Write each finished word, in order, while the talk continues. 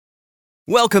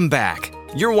Welcome back.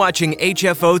 You're watching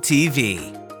HFO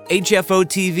TV. HFO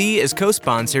TV is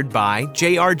co-sponsored by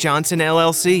J.R. Johnson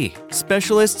LLC,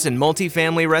 specialists in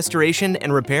multifamily restoration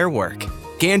and repair work.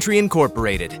 Gantry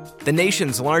Incorporated, the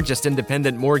nation's largest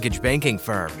independent mortgage banking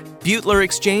firm. Butler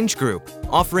Exchange Group,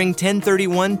 offering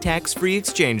 1031 tax-free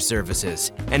exchange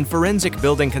services. And Forensic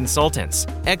Building Consultants,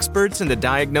 experts in the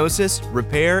diagnosis,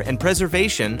 repair, and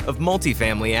preservation of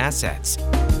multifamily assets.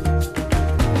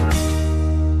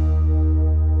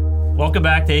 Welcome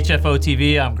back to HFO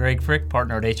TV. I'm Greg Frick,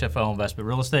 partner at HFO Investment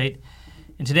Real Estate.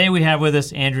 And today we have with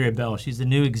us Andrea Bell. She's the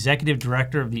new Executive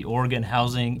Director of the Oregon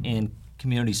Housing and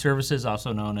Community Services,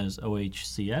 also known as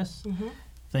OHCS. Mm-hmm.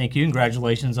 Thank you.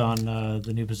 Congratulations on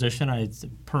the new position. It's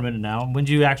permanent now. When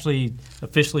did you actually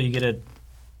officially get it?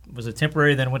 Was it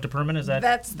temporary, then went to permanent?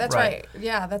 That's right?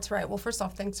 Yeah, that's right. Well, first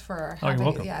off, thanks for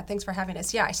having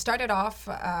us. Yeah, I started off.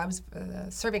 I was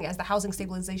serving as the Housing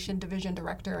Stabilization Division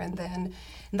Director, and then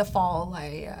in the fall,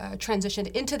 I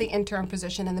transitioned into the interim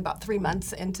position. And about 3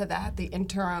 months into that, the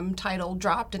interim title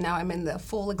dropped, and now I'm in the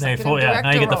full executive director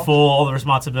now you get the role. all the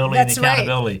responsibility and the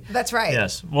accountability. Right. That's right.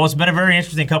 Yes. Well, it's been a very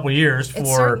interesting couple of years for it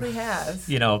certainly has.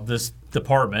 This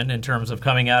department in terms of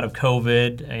coming out of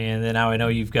COVID, and then now I know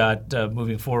you've got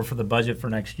moving forward for the budget for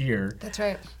next year. That's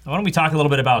right. Why don't we talk a little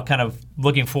bit about kind of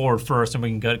looking forward first, and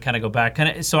we can go back.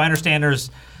 So I understand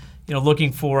there's,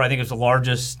 looking for, I think it's the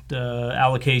largest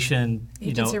allocation.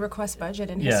 Agency request budget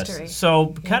in history.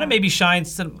 So kind of maybe shine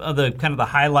some of the kind of the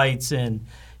highlights and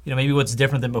maybe what's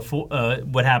different than before,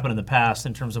 what happened in the past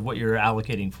in terms of what you're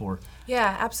allocating for.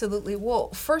 Yeah, absolutely. Well,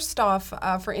 first off,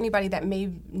 for anybody that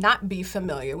may not be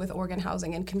familiar with Oregon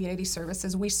Housing and Community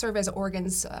Services, we serve as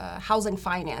Oregon's housing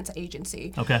finance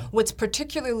agency. Okay. What's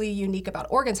particularly unique about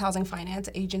Oregon's housing finance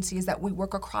agency is that we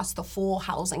work across the full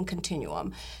housing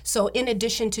continuum. So in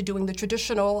addition to doing the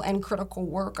traditional and critical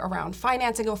work around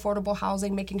financing affordable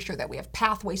housing, making sure that we have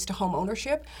pathways to home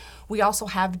ownership, we also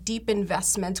have deep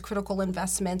investments, critical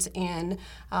investments in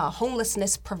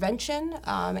homelessness prevention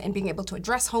and being able to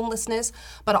address homelessness,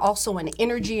 but also in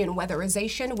energy and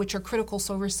weatherization, which are critical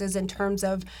services in terms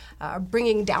of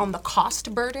bringing down the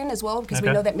cost burden as well, because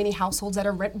we know that many households that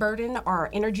are rent burden are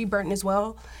energy burden as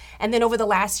well. And then over the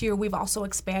last year, we've also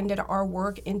expanded our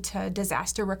work into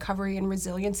disaster recovery and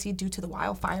resiliency due to the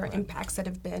wildfire impacts that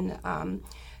have been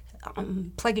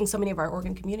plaguing so many of our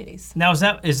Oregon communities. Now,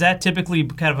 is that typically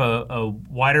kind of a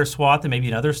wider swath than maybe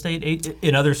in other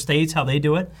states how they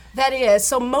do it? That is.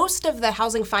 So most of the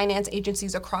housing finance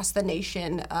agencies across the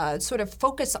nation sort of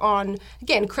focus on,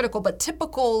 again, critical but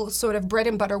typical sort of bread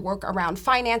and butter work around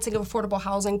financing of affordable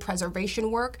housing, preservation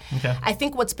work. Okay. I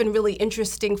think what's been really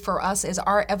interesting for us is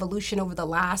our evolution over the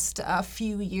last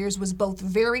few years was both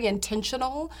very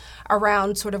intentional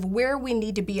around sort of where we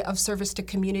need to be of service to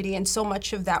community, and so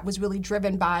much of that was really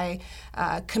driven by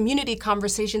community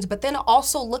conversations, but then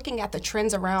also looking at the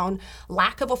trends around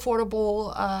lack of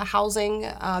affordable housing,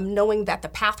 knowing that the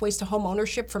pathways to home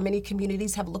ownership for many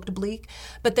communities have looked bleak,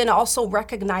 but then also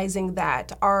recognizing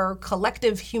that our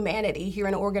collective humanity here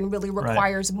in Oregon really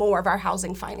requires more of our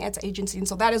housing finance agency, and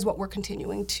so that is what we're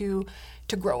continuing to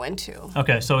grow into.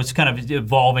 Okay, so it's kind of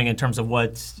evolving in terms of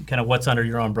what's under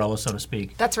your umbrella, so to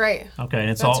speak. That's right. Okay,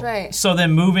 and that's right. So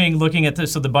then looking at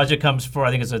this, so the budget comes for, I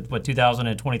think it's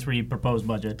 2023 proposed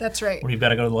budget. That's right. Where you've got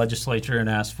to go to the legislature and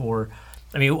ask for,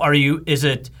 is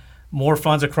it more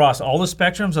funds across all the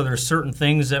spectrums? Are there certain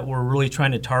things that we're really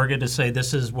trying to target to say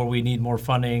this is where we need more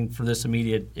funding for this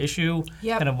immediate issue?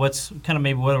 Yeah. What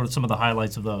are some of the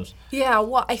highlights of those? Yeah,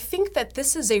 well, I think that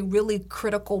this is a really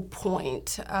critical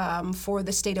point for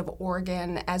the state of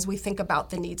Oregon as we think about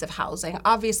the needs of housing.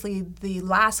 Obviously, the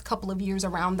last couple of years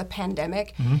around the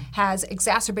pandemic has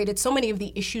exacerbated so many of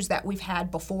the issues that we've had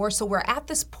before. So we're at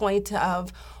this point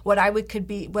of what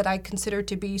I consider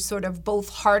to be sort of both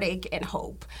heartache and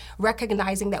hope,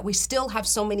 recognizing that we still have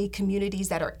so many communities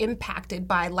that are impacted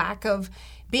by lack of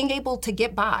being able to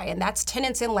get by, and that's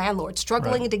tenants and landlords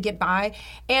struggling to get by,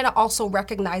 and also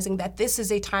recognizing that this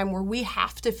is a time where we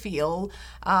have to feel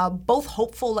both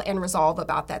hopeful and resolve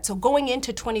about that. So going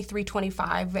into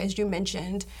 23-25, as you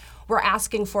mentioned, we're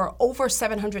asking for over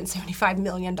 $775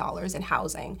 million in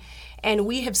housing. And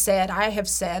I have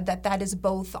said that is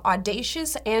both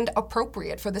audacious and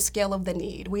appropriate for the scale of the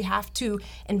need. We have to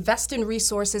invest in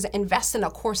resources, invest in a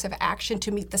course of action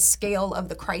to meet the scale of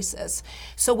the crisis.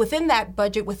 So within that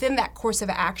budget, within that course of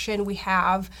action, we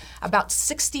have about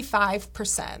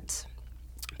 65%.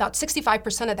 About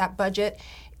 65% of that budget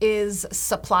is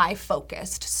supply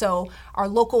focused. So our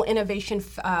local innovation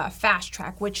fast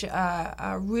track, which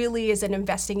really is in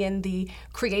investing in the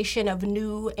creation of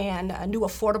new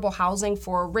affordable housing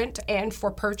for rent and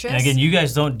for purchase. And again, you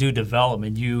guys don't do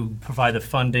development; you provide the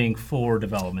funding for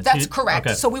development. That's correct.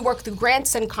 Okay. So we work through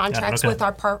grants and contracts okay.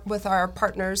 with our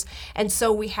partners, and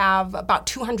so we have about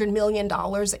 $200 million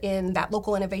in that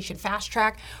local innovation fast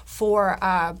track for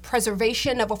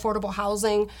preservation of affordable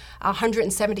housing,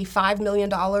 $175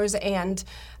 million. And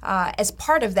as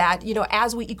part of that,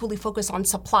 as we equally focus on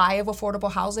supply of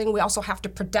affordable housing, we also have to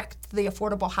protect the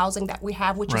affordable housing that we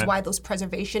have, which is why those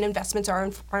preservation investments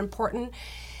are important.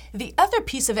 The other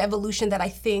piece of evolution that I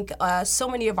think so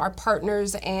many of our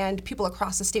partners and people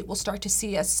across the state will start to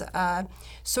see us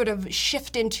sort of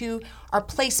shift into are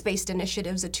place-based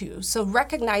initiatives too. So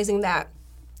recognizing that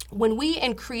when we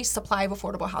increase supply of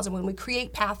affordable housing, when we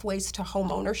create pathways to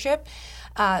home ownership,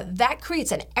 that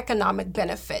creates an economic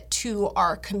benefit to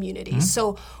our communities. Mm-hmm.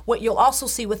 So what you'll also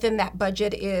see within that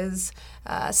budget is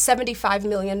 $75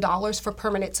 million for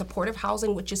permanent supportive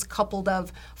housing, which is coupled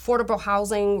of affordable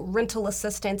housing, rental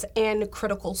assistance, and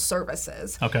critical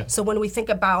services. Okay. So when we think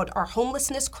about our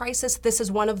homelessness crisis, this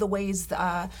is one of the ways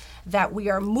that we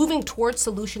are moving towards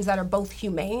solutions that are both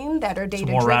humane, that are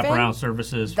data-driven. More wraparound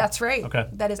services. That's right. Okay.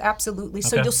 That is absolutely.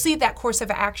 So okay. you'll see that course of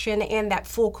action and that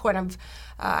full kind of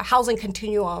housing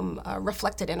continuum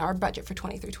reflected in our budget for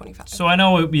 23-25. So I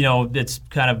know it's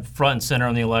kind of front and center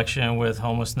on the election with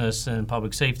homelessness and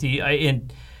public safety.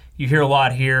 And you hear a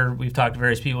lot here. We've talked to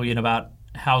various people about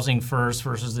housing first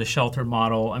versus the shelter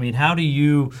model. I mean, how do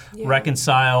you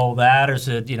reconcile that? Or is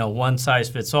it one size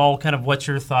fits all? Kind of what's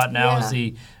your thought now as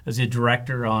the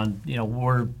director on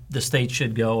where the state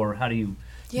should go, or how do you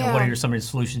what are some of the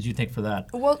solutions you think for that?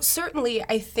 Well, certainly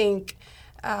I think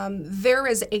there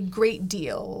is a great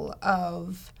deal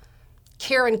of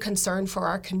care and concern for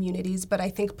our communities, but I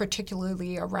think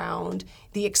particularly around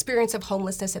the experience of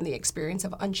homelessness and the experience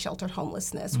of unsheltered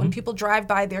homelessness. Mm-hmm. When people drive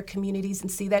by their communities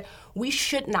and see that, we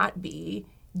should not be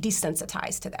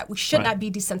desensitized to that. We should not be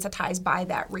desensitized by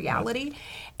that reality.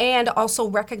 And also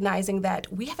recognizing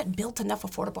that we haven't built enough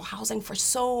affordable housing for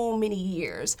so many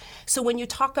years. So when you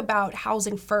talk about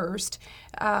housing first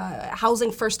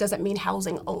doesn't mean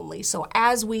housing only. So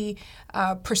as we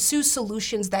pursue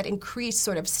solutions that increase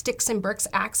sort of sticks and bricks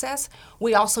access,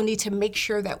 we also need to make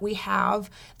sure that we have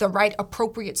the right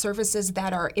appropriate services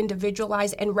that are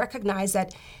individualized and recognize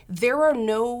that there are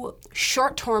no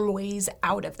short-term ways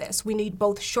out of this. We need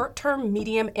both short-term,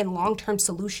 medium, and long-term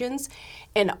solutions.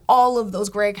 And all of those,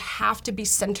 Greg, have to be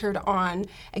centered on,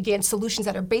 again, solutions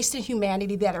that are based in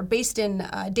humanity, that are based in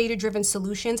data-driven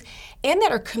solutions, and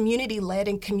that are community-led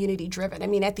and community-driven. I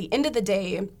mean, at the end of the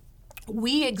day,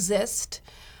 we exist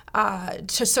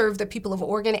to serve the people of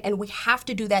Oregon, and we have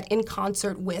to do that in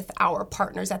concert with our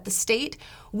partners at the state.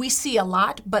 We see a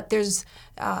lot, but there's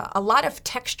a lot of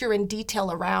texture and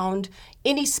detail around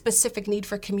any specific need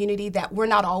for community that we're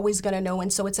not always going to know,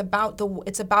 and so it's about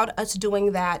us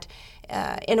doing that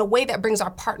in a way that brings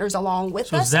our partners along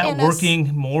with us. So is that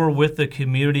working more with the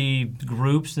community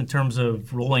groups in terms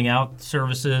of rolling out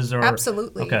services? Or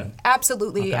Absolutely. Okay.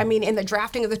 Absolutely. Okay. I mean, in the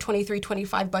drafting of the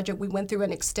 23-25 budget, we went through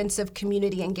an extensive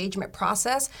community engagement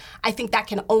process. I think that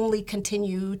can only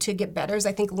continue to get better.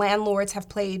 I think landlords have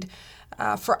played,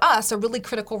 for us, a really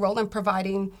critical role in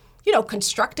providing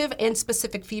constructive and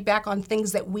specific feedback on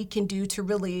things that we can do to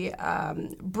really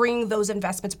bring those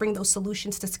investments, bring those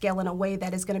solutions to scale in a way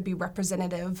that is going to be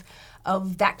representative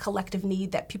of that collective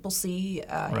need that people see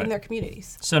in their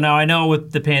communities. So now I know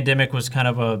with the pandemic was kind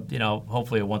of a,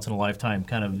 hopefully a once in a lifetime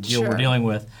kind of deal we're dealing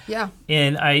with. Yeah.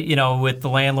 And with the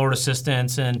landlord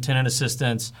assistance and tenant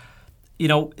assistance,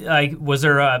 was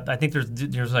there I think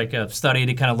there's like a study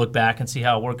to kind of look back and see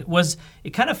how it worked.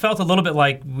 It kind of felt a little bit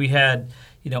like we had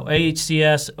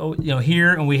OHCS,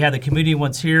 here, and we had the community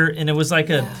ones here, and it was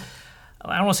like I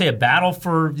don't want to say a battle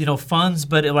for, funds,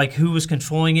 but like who was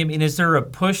controlling it? I mean, is there a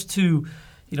push to,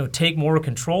 take more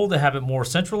control, to have it more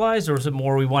centralized, or is it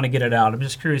more we want to get it out? I'm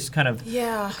just curious kind of.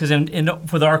 Yeah. Because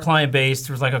with our client base,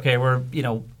 there was like, okay, we're,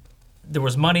 there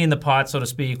was money in the pot, so to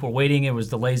speak. We're waiting. It was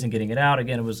delays in getting it out.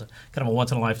 Again, it was kind of a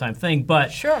once-in-a-lifetime thing.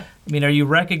 But, sure. I mean, are you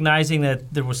recognizing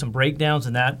that there was some breakdowns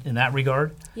in that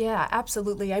regard? Yeah,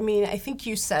 absolutely. I mean, I think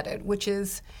you said it, which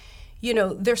is,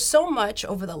 there's so much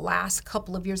over the last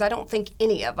couple of years. I don't think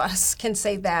any of us can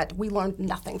say that we learned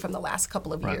nothing from the last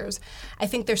couple of years. I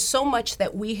think there's so much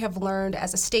that we have learned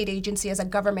as a state agency, as a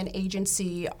government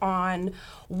agency, on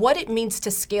what it means to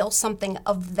scale something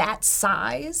of that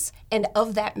size and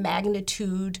of that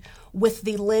magnitude with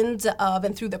the lens of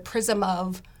and through the prism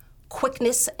of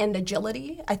quickness and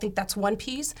agility. I think that's one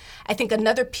piece. I think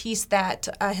another piece that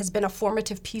has been a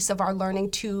formative piece of our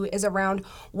learning too is around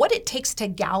what it takes to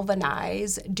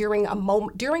galvanize during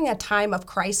a time of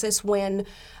crisis when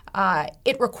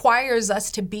it requires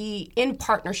us to be in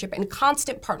partnership and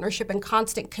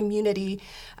constant community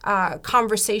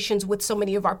conversations with so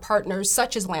many of our partners,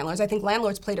 such as landlords. I think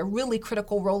landlords played a really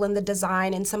critical role in the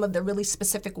design and some of the really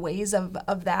specific ways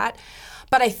of that.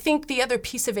 But I think the other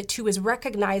piece of it too is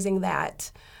recognizing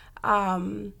that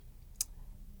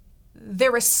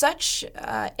there is such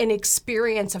an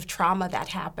experience of trauma that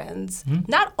happens,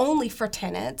 not only for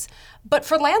tenants, but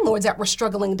for landlords that were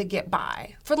struggling to get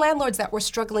by.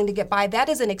 That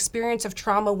is an experience of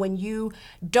trauma when you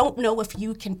don't know if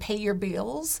you can pay your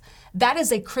bills. That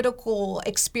is a critical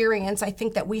experience, I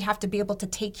think, that we have to be able to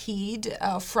take heed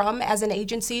from as an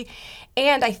agency.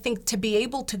 And I think to be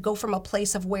able to go from a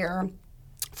place of where,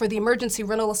 for the Emergency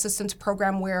Rental Assistance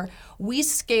Program, where we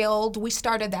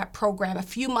started that program a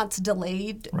few months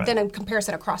delayed than in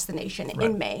comparison across the nation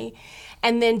in May.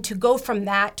 And then to go from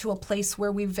that to a place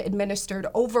where we've administered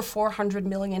over $400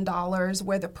 million,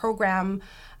 where the program,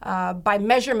 by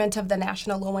measurement of the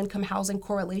National Low-Income Housing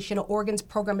Correlation, Oregon's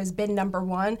program has been number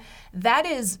one. That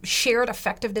is shared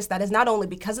effectiveness. That is not only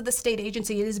because of the state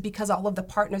agency, it is because all of the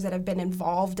partners that have been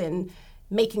involved in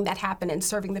making that happen and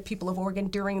serving the people of Oregon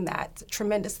during that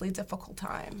tremendously difficult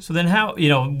time. So then how,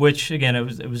 which again,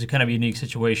 it was a kind of unique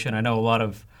situation. I know a lot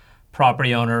of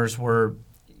property owners were,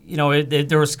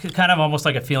 there was kind of almost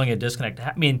like a feeling of disconnect.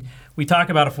 I mean, we talk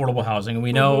about affordable housing, and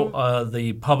we know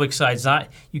the public side's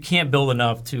you can't build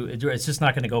enough it's just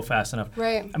not going to go fast enough.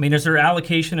 Right. I mean, is there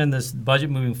allocation in this budget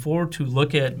moving forward to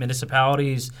look at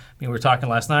municipalities? I mean, we were talking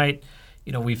last night.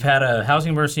 We've had a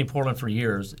housing emergency in Portland for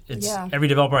years. Every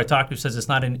developer I talk to says it's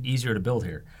not easier to build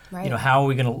here. Right. How are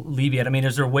we going to alleviate? I mean,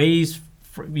 is there ways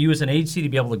for you as an agency to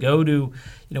be able to go to,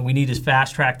 we need to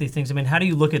fast track these things? I mean, how do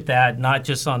you look at that, not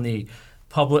just on the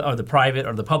public or the private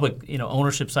or the public,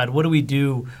 ownership side? What do we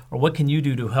do, or what can you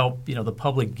do to help, the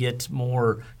public get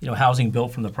more, housing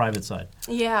built from the private side?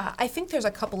 Yeah, I think there's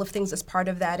a couple of things as part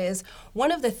of that. Is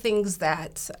one of the things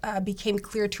that became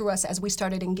clear to us as we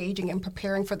started engaging and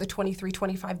preparing for the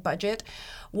 23-25 budget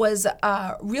was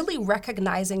really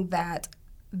recognizing that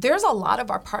there's a lot of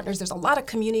our partners, there's a lot of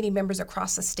community members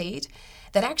across the state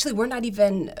that actually we're not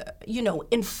even,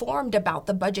 informed about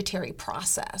the budgetary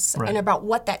process and about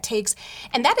what that takes.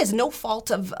 And that is no fault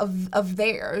of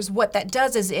theirs. What that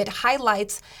does is it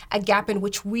highlights a gap in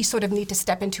which we sort of need to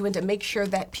step into and to make sure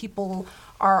that people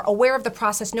are aware of the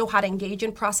process, know how to engage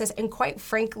in process, and quite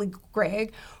frankly,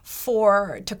 Greg,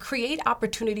 to create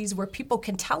opportunities where people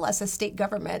can tell us as state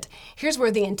government, here's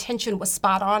where the intention was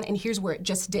spot on and here's where it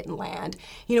just didn't land.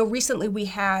 Recently we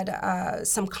had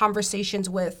some conversations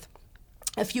with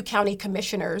a few county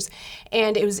commissioners,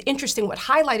 and it was interesting. What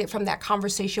highlighted from that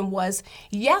conversation was,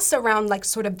 yes, around like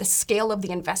sort of the scale of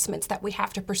the investments that we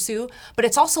have to pursue, but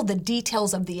it's also the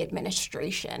details of the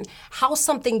administration, how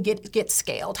something gets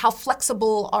scaled, how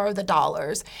flexible are the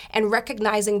dollars, and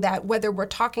recognizing that whether we're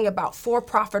talking about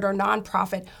for-profit or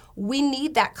nonprofit, we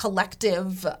need that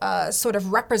collective sort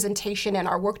of representation in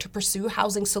our work to pursue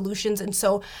housing solutions. And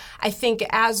so I think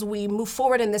as we move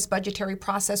forward in this budgetary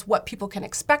process, what people can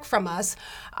expect from us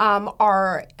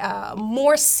are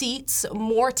more seats,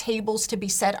 more tables to be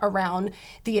set around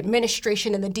the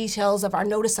administration and the details of our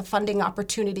notice of funding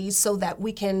opportunities so that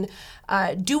we can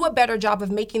do a better job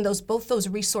of making both those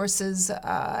resources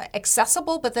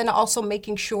accessible, but then also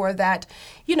making sure that,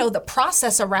 the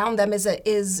process around them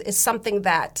is something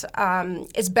that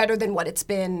is better than what it's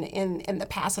been in the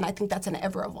past, and I think that's an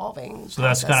ever-evolving process. So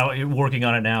that's kind of what you're working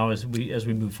on it now as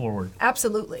we move forward.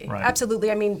 Absolutely, right.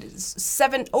 Absolutely. I mean,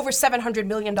 over $700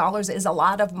 million is a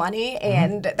lot of money,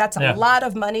 and that's a lot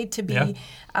of money to be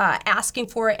asking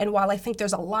for. And while I think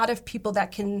there's a lot of people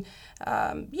that can,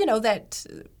 that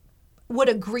would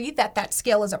agree that that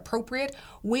scale is appropriate,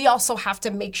 we also have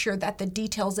to make sure that the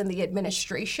details in the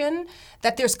administration,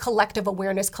 that there's collective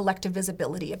awareness, collective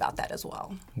visibility about that as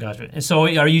well. Gotcha. And so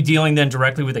are you dealing then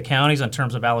directly with the counties in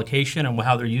terms of allocation and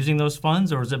how they're using those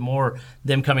funds, or is it more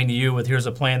them coming to you with, here's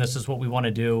a plan, this is what we want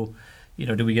to do?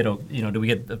 Do we get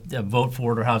a vote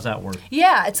for it, or how's that work?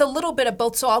 Yeah, it's a little bit of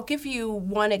both. So I'll give you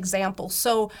one example.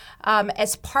 So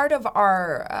as part of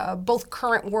our both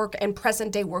current work and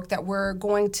present day work that we're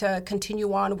going to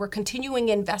continue on, we're continuing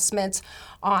investments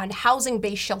on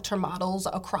housing-based shelter models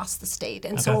across the state.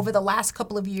 And so over the last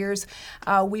couple of years,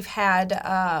 we've had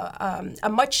a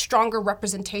much stronger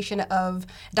representation of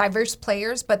diverse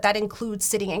players, but that includes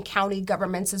city and county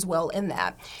governments as well in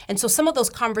that. And so some of those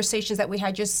conversations that we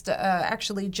had just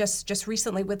actually just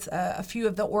recently with a few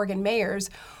of the Oregon mayors,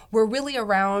 were really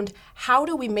around how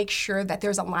do we make sure that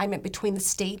there's alignment between the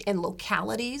state and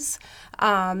localities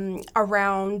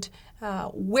around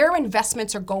where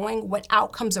investments are going, what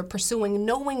outcomes are pursuing,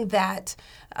 knowing that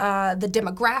the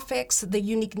demographics, the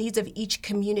unique needs of each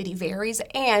community varies,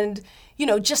 and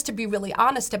just to be really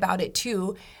honest about it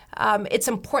too, it's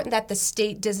important that the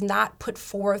state does not put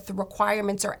forth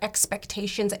requirements or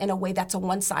expectations in a way that's a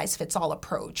one-size-fits-all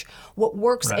approach. What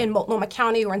works in Multnomah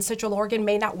County or in Central Oregon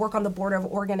may not work on the border of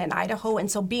Oregon and Idaho, and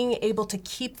so being able to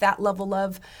keep that level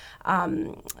of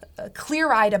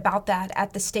clear-eyed about that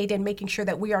at the state and making sure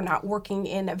that we are not working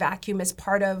in a vacuum is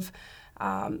part of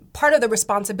the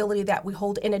responsibility that we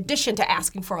hold, in addition to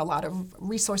asking for a lot of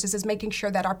resources, is making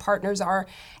sure that our partners are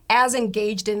as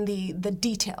engaged in the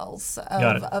details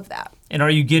of that. And are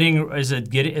you getting, is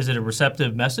it a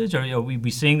receptive message? Are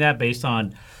we seeing that based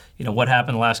on, what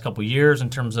happened the last couple of years in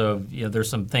terms of, there's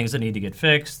some things that need to get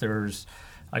fixed. There's,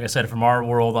 like I said, from our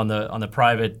world on the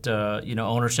private,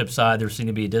 ownership side, there seemed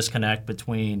to be a disconnect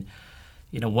between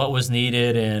what was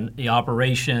needed and the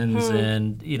operations,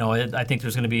 and I think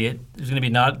there's going to be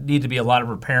need to be a lot of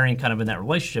repairing kind of in that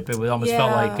relationship. It almost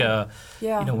felt like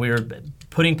we were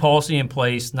putting policy in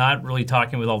place, not really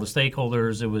talking with all the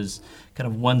stakeholders. It was kind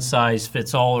of one size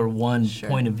fits all or one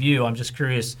point of view. I'm just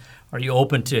curious, are you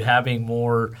open to having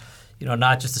more,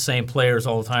 not just the same players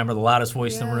all the time or the loudest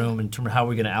voice in the room in terms of how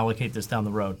we're going to allocate this down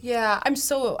the road? Yeah, I'm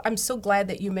so glad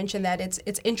that you mentioned that.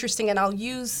 It's interesting, and I'll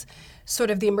use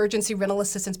sort of the emergency rental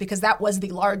assistance because that was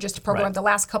the largest program of the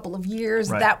last couple of years.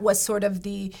 That was sort of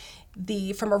the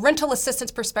from a rental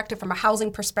assistance perspective, from a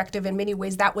housing perspective, in many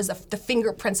ways, that was the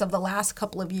fingerprints of the last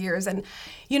couple of years. And,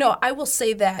 I will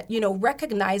say that,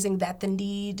 recognizing that the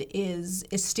need is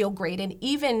still great, and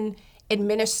even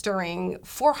administering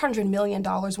 $400 million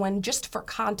when, just for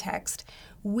context,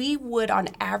 we would on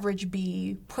average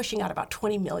be pushing out about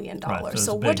 $20 million.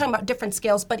 So we're talking about different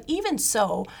scales. But even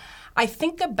so, I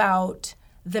think about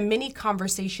the many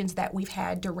conversations that we've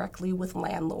had directly with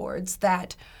landlords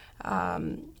that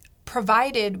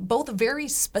provided both very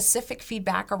specific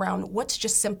feedback around what's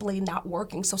just simply not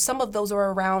working. So some of those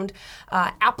are around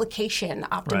application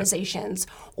optimizations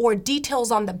or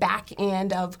details on the back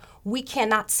end of we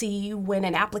cannot see when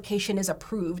an application is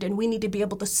approved, and we need to be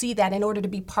able to see that in order to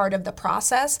be part of the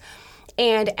process.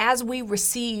 And as we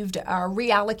received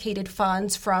reallocated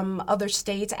funds from other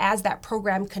states, as that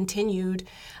program continued,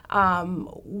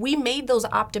 we made those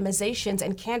optimizations,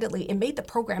 and candidly, it made the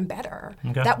program better.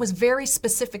 That was very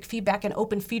specific feedback and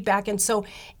open feedback. And so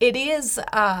it is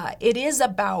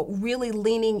about really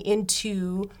leaning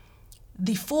into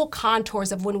the full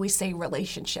contours of when we say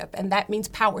relationship, and that means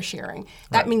power sharing.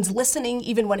 That means listening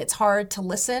even when it's hard to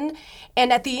listen.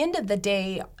 And at the end of the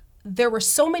day, there were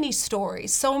so many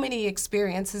stories, so many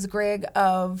experiences, Greg,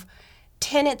 of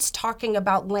tenants talking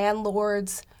about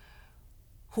landlords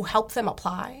who helped them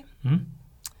apply,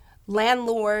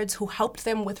 landlords who helped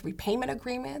them with repayment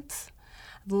agreements,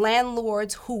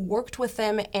 landlords who worked with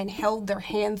them and held their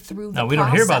hand through the process. Now, we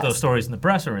don't hear about those stories in the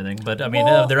press or anything, but I mean,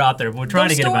 they're out there. We're trying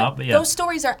to get them out. But those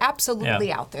stories are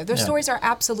absolutely out there. Those stories are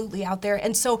absolutely out there.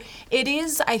 And so it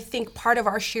is, I think, part of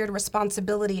our shared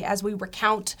responsibility as we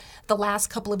recount the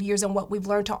last couple of years and what we've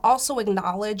learned to also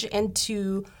acknowledge and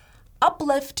to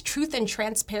uplift truth and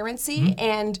transparency.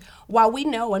 And while we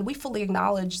know and we fully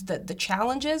acknowledge the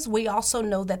challenges, we also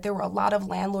know that there were a lot of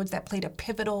landlords that played a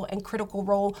pivotal and critical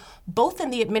role, both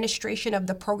in the administration of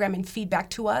the program and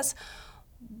feedback to us,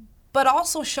 but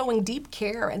also showing deep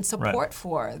care and support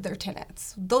for their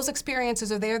tenants. Those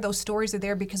experiences are there, those stories are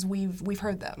there because we've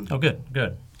heard them. Oh,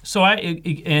 good. So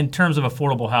in terms of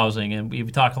affordable housing, and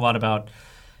we've talked a lot about,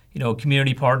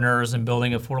 community partners and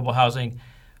building affordable housing,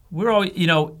 we're all,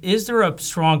 is there a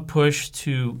strong push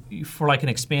for like an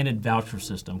expanded voucher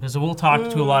system? Because we'll talk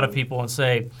to a lot of people and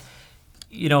say,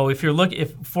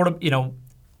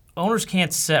 owners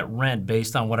can't set rent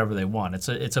based on whatever they want.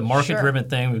 It's a market-driven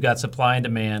thing. We've got supply and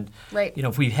demand. Right.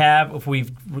 If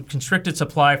we've constricted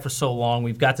supply for so long,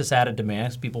 we've got this added demand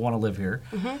because people want to live here.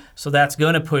 So that's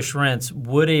going to push rents.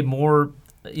 Would a more,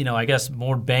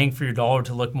 more bang for your dollar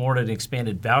to look more at an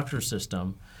expanded voucher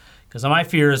system? Because my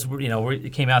fear is,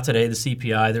 it came out today, the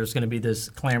CPI, there's going to be this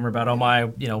clamor about,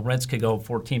 rents could go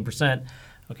 14%.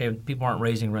 Okay, people aren't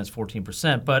raising rents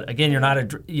 14%. But again, you're not,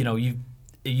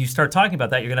 you start talking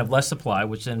about that, you're going to have less supply,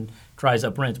 which then dries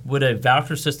up rents. Would a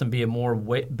voucher system be a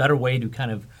better way to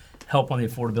kind of help on the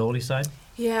affordability side?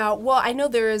 Yeah, well, I know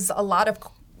there is a lot of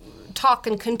talk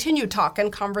and continued talk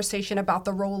and conversation about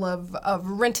the role of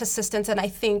rent assistance, and I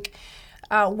think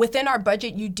Within our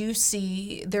budget, you do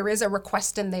see there is a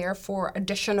request in there for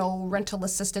additional rental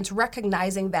assistance,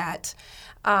 recognizing that,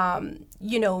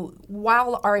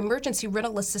 while our emergency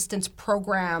rental assistance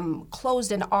program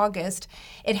closed in August,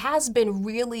 it has been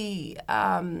really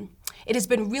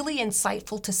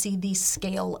insightful to see the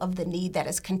scale of the need that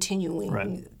is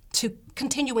continuing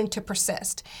to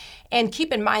persist. And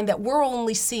keep in mind that we're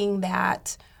only seeing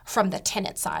that from the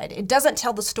tenant side. It doesn't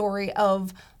tell the story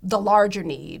of the larger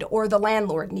need or the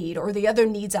landlord need or the other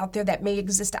needs out there that may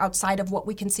exist outside of what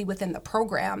we can see within the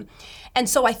program. And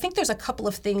so I think there's a couple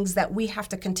of things that we have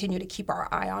to continue to keep our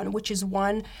eye on, which is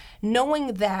one,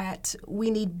 knowing that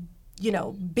we need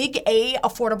big A,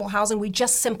 affordable housing. We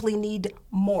just simply need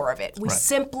more of it. We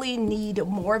simply need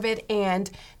more of it, and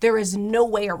there is no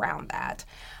way around that.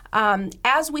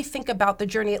 As we think about the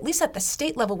journey, at least at the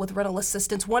state level with rental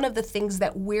assistance, one of the things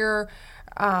that we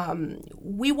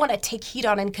want to take heed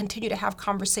on and continue to have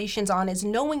conversations on is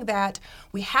knowing that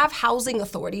we have housing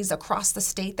authorities across the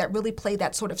state that really play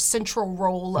that sort of central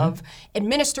role of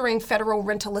administering federal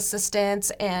rental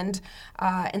assistance and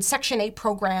Section 8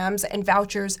 programs and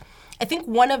vouchers. I think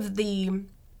one of the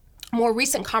more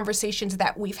recent conversations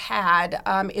that we've had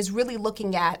is really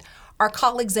looking at our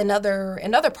colleagues in other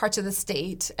parts of the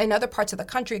state, in other parts of the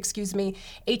country,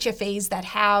 HFAs that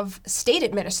have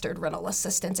state-administered rental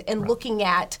assistance, and looking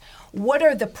at what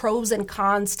are the pros and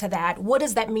cons to that? What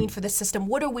does that mean for the system?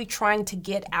 What are we trying to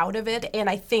get out of it? And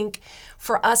I think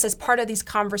for us, as part of these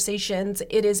conversations,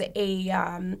 it is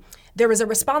there is a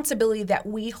responsibility that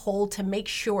we hold to make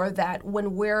sure that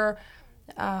when we're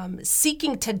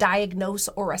seeking to diagnose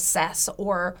or assess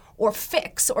or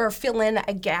fix or fill in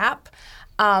a gap,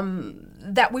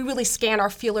 that we really scan our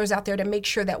feelers out there to make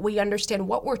sure that we understand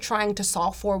what we're trying to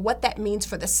solve for, what that means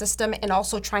for the system, and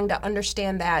also trying to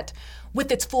understand that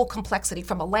with its full complexity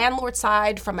from a landlord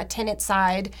side, from a tenant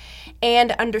side,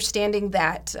 and understanding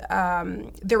that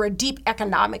there are deep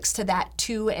economics to that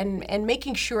too, and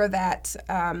making sure that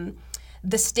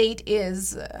the state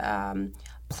is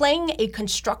playing a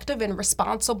constructive and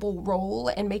responsible role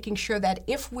and making sure that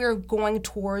if we're going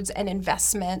towards an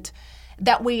investment,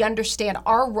 that we understand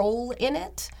our role in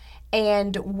it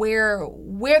and where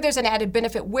there's an added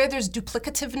benefit, where there's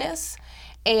duplicativeness,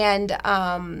 and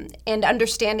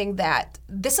understanding that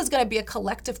this is going to be a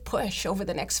collective push over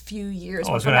the next few years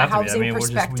from a housing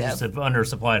perspective. We just have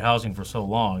undersupplied housing for so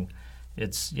long.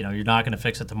 It's, you're not going to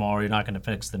fix it tomorrow. You're not going to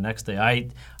fix the next day.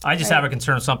 I just have a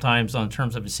concern sometimes in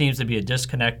terms of it seems to be a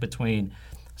disconnect between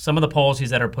some of the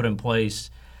policies that are put in place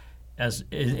as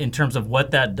in terms of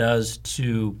what that does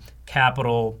to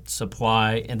capital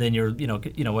supply, and then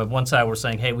at one side we're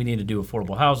saying, hey, we need to do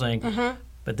affordable housing,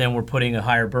 but then we're putting a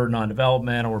higher burden on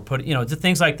development, or we're putting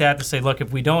things like that to say, look,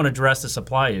 if we don't address the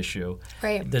supply issue,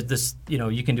 this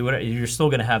you can do it. You're still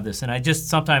going to have this, and I just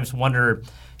sometimes wonder,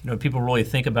 people really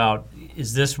think about,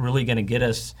 is this really going to get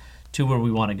us to where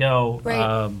we want to go?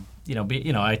 Right.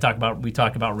 We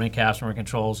talk about rent caps and rent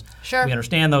controls. Sure. We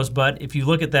understand those, but if you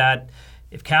look at that.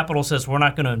 If capital says we're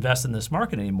not going to invest in this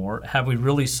market anymore, have we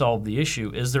really solved the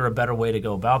issue? Is there a better way to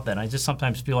go about that? And I just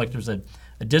sometimes feel like there's a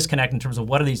disconnect in terms of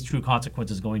what are these true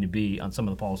consequences going to be on some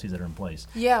of the policies that are in place.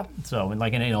 Yeah. So,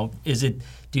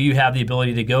 do you have the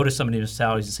ability to go to some of these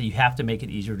municipalities and say you have to make it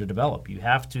easier to develop? You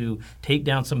have to take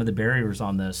down some of the barriers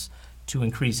on this to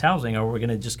increase housing, or we're going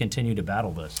to just continue to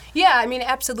battle this? Yeah,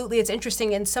 absolutely. It's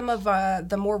interesting. In some of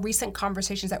the more recent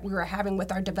conversations that we were having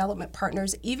with our development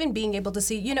partners, even being able to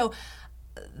see,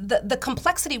 the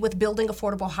complexity with building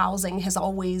affordable housing has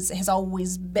always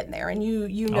been there, and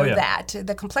you know that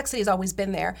the complexity has always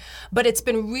been there. But it's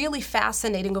been really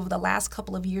fascinating over the last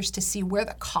couple of years to see where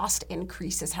the cost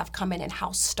increases have come in and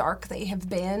how stark they have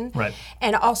been. Right.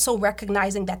 And also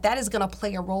recognizing that is going to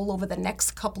play a role over the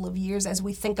next couple of years as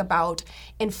we think about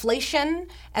inflation,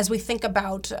 as we think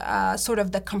about sort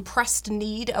of the compressed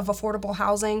need of affordable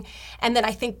housing, and then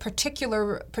I think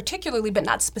particularly, but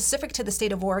not specific to the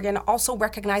state of Oregon, also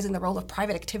recognizing the role of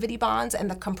private activity bonds and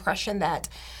the compression that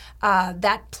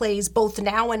plays both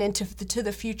now and into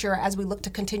the future as we look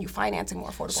to continue financing more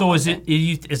affordable housing. So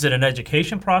is it an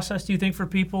education process, do you think, for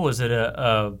people? Is it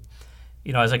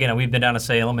we've been down to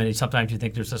Salem, and sometimes you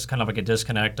think there's just kind of like a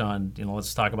disconnect on,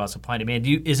 let's talk about supply and demand.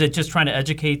 Is it just trying to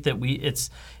educate that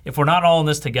if we're not all in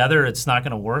this together, it's not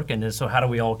going to work, and so how do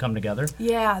we all come together?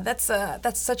 Yeah, that's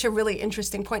such a really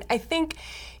interesting point. I think,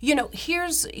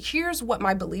 here's what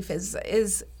my belief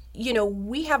is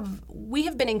we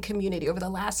have been in community over the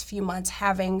last few months,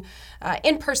 having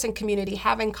in-person community,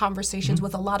 having conversations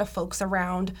with a lot of folks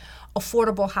around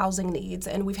affordable housing needs,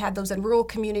 and we've had those in rural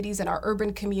communities and our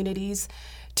urban communities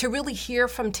to really hear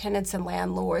from tenants and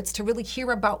landlords, to really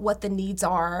hear about what the needs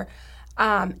are.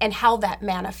 and how that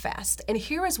manifests. And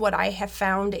here is what I have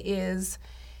found is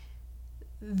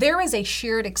there is a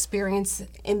shared experience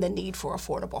in the need for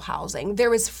affordable housing.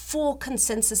 There is full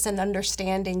consensus and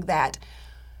understanding that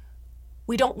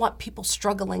we don't want people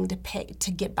struggling to pay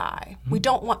to get by. We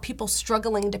don't want people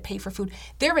struggling to pay for food.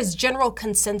 There is general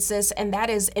consensus, and that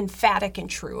is emphatic and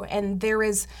true. And there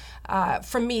is,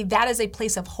 for me, that is a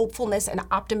place of hopefulness and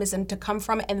optimism to come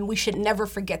from, and we should never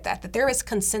forget that there is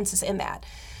consensus in that.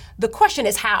 The question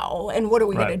is how, and what are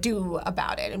we going to do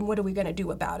about it, and what are we going to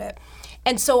do about it?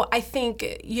 And so I think,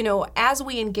 as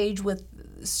we engage with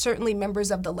certainly members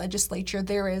of the legislature,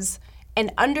 there is an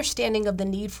understanding of the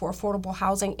need for affordable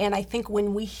housing. And I think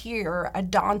when we hear a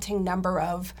daunting number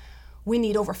of, we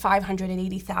need over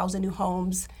 580,000 new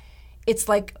homes, it's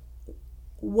like,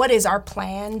 what is our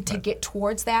plan to get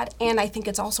towards that? And I think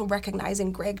it's also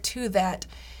recognizing, Greg, too, that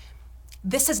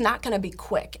this is not going to be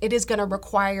quick. It is going to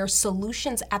require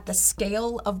solutions at the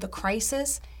scale of the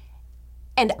crisis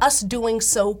and us doing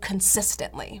so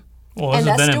consistently. Well, this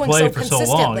has been in play for so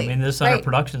long. I mean, this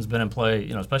underproduction's been in play,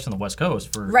 especially on the West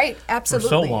Coast for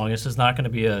so long. This is not going to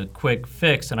be a quick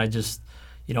fix. And I just,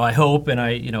 I hope and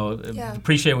I,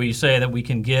 appreciate what you say that we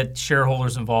can get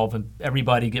shareholders involved and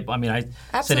everybody get. I mean,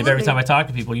 I said it every time I talk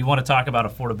to people. You want to talk about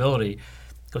affordability.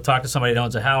 Go talk to somebody that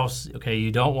owns a house. Okay, you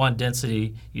don't want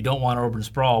density, you don't want urban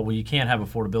sprawl. Well, you can't have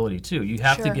affordability too. You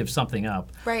have to give something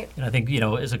up. Right. And I think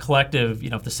as a collective,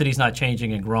 if the city's not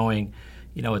changing and growing,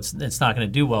 it's not going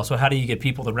to do well. So how do you get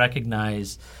people to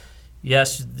recognize?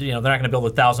 Yes, they're not going to build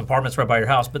 1,000 apartments right by your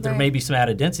house, but there may be some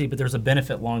added density, but there's a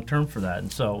benefit long term for that.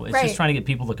 And so it's just trying to get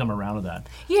people to come around to that.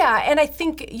 Yeah, and I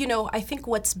think,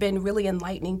 what's been really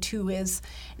enlightening too is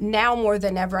now more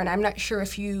than ever, and I'm not sure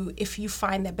if you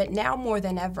find that, but now more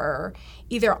than ever,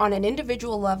 either on an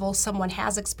individual level, someone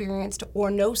has experienced or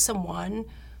knows someone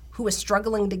who is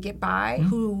struggling to get by,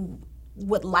 who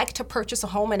would like to purchase a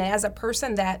home, and as a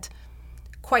person that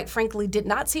quite frankly, did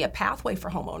not see a pathway for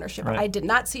home ownership. I did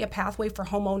not see a pathway for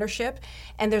home ownership,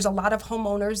 and there's a lot of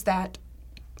homeowners that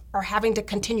are having to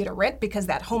continue to rent because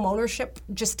that home ownership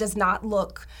just does not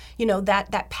look,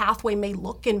 that pathway may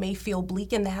look and may feel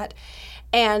bleak in that.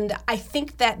 And I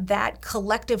think that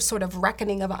collective sort of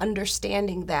reckoning of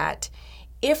understanding that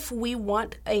if we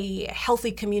want a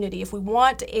healthy community, if we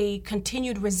want a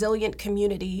continued resilient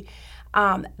community,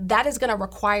 that is going to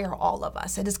require all of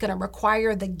us. It is going to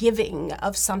require the giving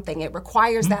of something. It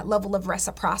requires that level of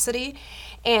reciprocity.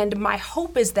 And my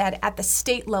hope is that at the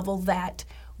state level that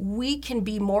we can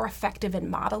be more effective in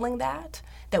modeling that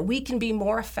we can be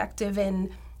more effective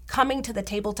in coming to the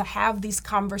table to have these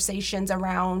conversations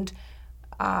around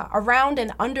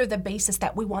and under the basis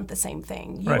that we want the same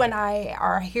thing. You and I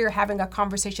are here having a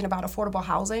conversation about affordable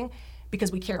housing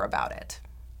because we care about it.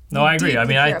 No, I agree. I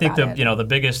mean, I think the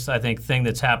biggest thing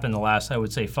that's happened the last, I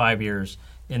would say, 5 years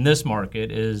in this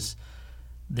market is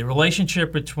the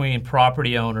relationship between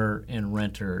property owner and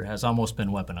renter has almost been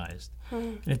weaponized.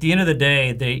 And at the end of the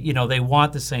day, they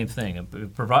want the same thing.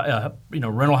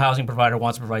 Rental housing provider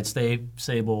wants to provide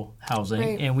stable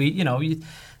housing, and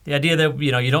the idea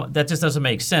that that just doesn't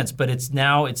make sense. But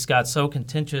it's got so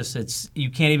contentious. You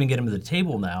can't even get them to the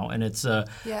table now, and it's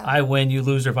I win, you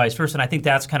lose, or vice versa. And I think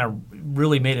that's kind of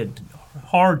really made it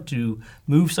hard to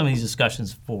move some of these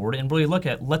discussions forward and really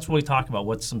let's really talk about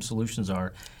what some solutions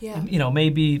are. Yeah. And,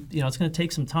 maybe it's going to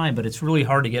take some time, but it's really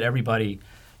hard to get everybody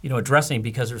addressing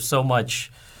because there's so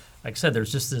much. Like I said,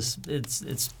 there's just this.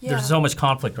 There's so much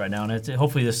conflict right now, and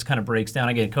hopefully this kind of breaks down.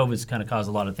 Again, COVID's kind of caused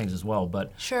a lot of things as well,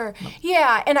 but sure,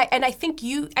 yeah, and I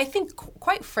think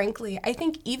quite frankly, I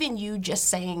think even you just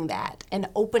saying that and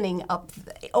opening up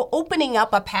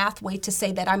a pathway to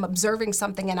say that I'm observing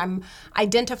something and I'm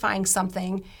identifying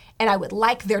something, and I would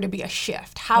like there to be a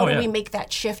shift. How do we make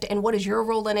that shift, and what is your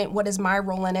role in it? What is my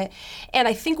role in it? And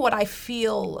I think what I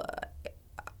feel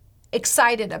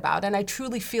excited about, and I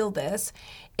truly feel this,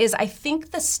 is I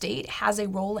think the state has a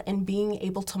role in being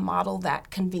able to model that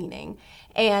convening.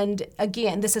 And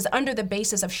again, this is under the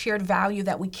basis of shared value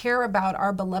that we care about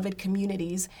our beloved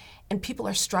communities, and people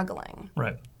are struggling.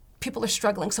 Right. People are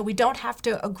struggling. So we don't have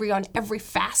to agree on every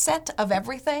facet of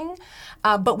everything,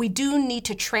 but we do need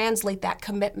to translate that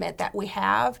commitment that we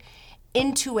have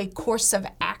into a course of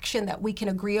action that we can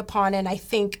agree upon. And I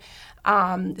think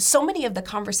so many of the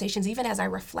conversations, even as I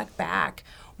reflect back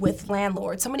with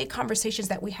landlords, so many conversations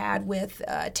that we had with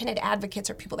tenant advocates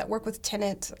or people that work with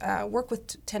tenants,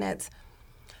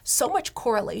 so much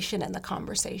correlation in the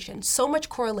conversation,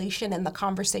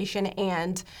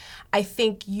 and I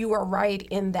think you are right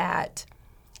in that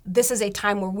this is a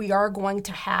time where we are going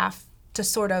to have to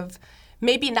sort of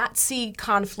maybe not see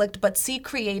conflict, but see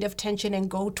creative tension and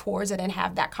go towards it and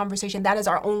have that conversation. That is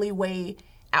our only way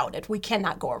out it. We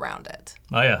cannot go around it.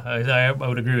 Oh yeah, I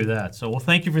would agree with that. So, well,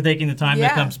 thank you for taking the time to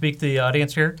come speak to the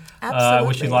audience here. Absolutely.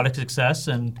 Wish you a lot of success,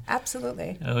 and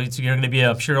absolutely. You're going to be.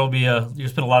 I'm sure it'll be. You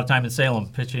spend a lot of time in Salem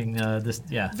pitching this.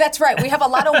 Yeah. That's right. We have a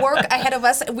lot of work ahead of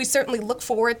us. We certainly look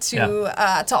forward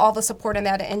to all the support in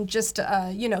that, and just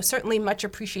certainly much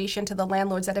appreciation to the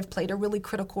landlords that have played a really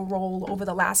critical role over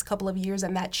the last couple of years,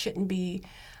 and that shouldn't be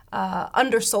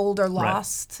undersold or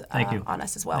lost on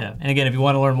us as well. Yeah. And again, if you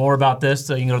want to learn more about this,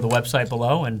 you can go to the website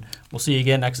below, and we'll see you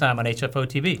again next time on HFO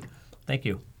TV. Thank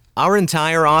you. Our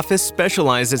entire office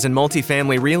specializes in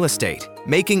multifamily real estate,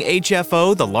 making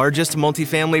HFO the largest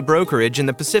multifamily brokerage in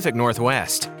the Pacific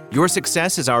Northwest. Your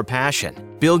success is our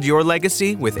passion. Build your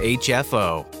legacy with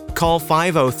HFO. Call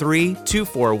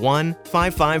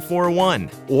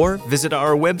 503-241-5541 or visit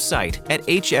our website at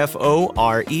hfore.com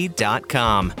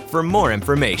for more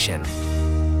information.